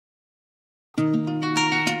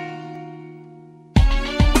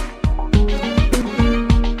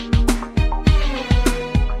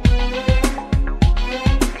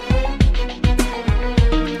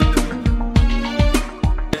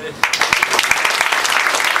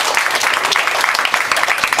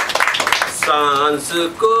सांस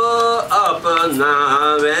को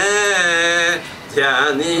अपनावे,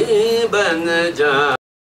 ध्यानी बन जा।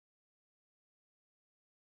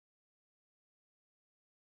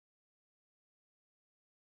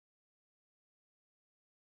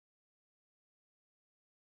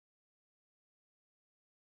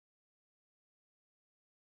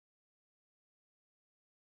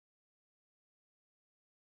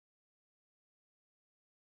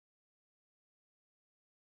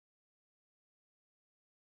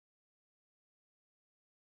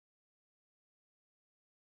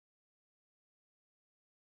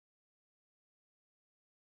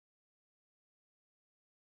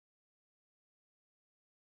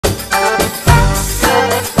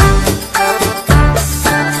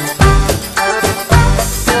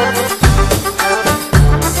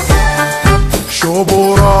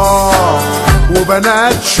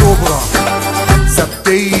 وبنات شبرا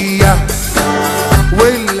سبتية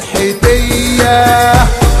والحيتية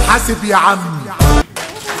حاسب يا عمي.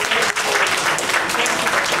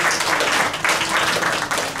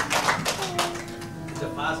 The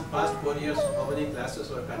past 4 years, how many classes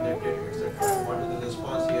were conducted, etc.? What is the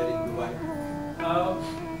response here in Dubai?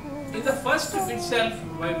 In the first trip itself,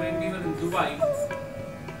 when we were in Dubai,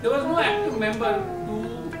 there was no active member to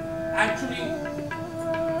actually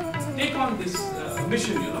take on this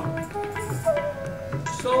mission, you know.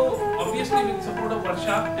 So obviously with support of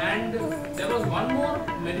Varsha, and there was one more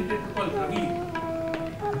meditator called Ravi.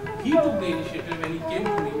 He took the initiative when he came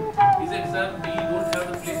to me. He said, "Sir, we don't have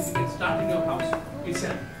the place, we can start in your house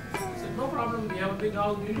itself." I said, "No problem, we have a big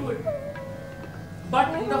house, we'll do it." But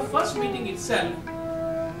in the first meeting itself,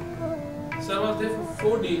 Sir was there for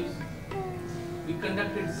 4 days. We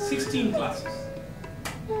conducted 16 classes.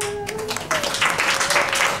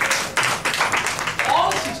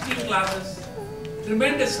 All 16 classes,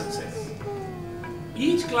 tremendous success.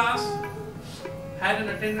 Each class had an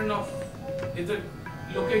attendant of, if the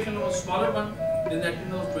location was smaller one, then the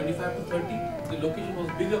attendant was 25 to 30. The location was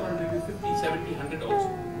bigger one, maybe 50, 70, 100 also.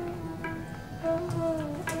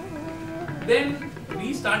 Then we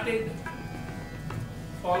started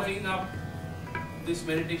following up this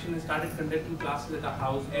meditation and started conducting classes at our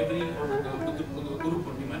house every Guru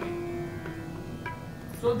Purnima day.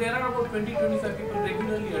 So there are about 20-25 people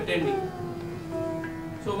regularly attending.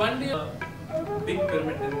 So one day, a big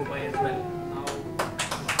pyramid in Dubai as well. Now,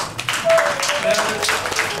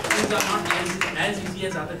 things are not as easy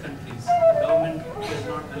as other countries. The government does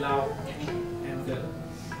not allow any, and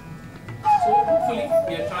so hopefully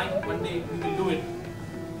we are trying. One day we will do it.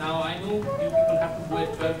 Now I know you people have to go at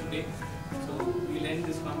 12 today, so we'll end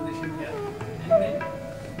this conversation here, and then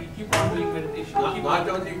we keep on doing meditation. Not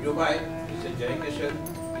only Dubai, it's a dedication.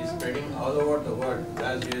 Is spreading all over the world,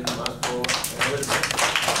 Brazil, Moscow, everywhere.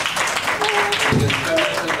 He is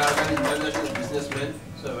international businessman,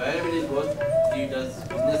 so wherever he goes, he does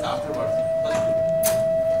business afterwards. First,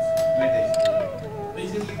 meditation.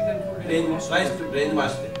 Basically, then tries to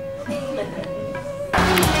brainwash them.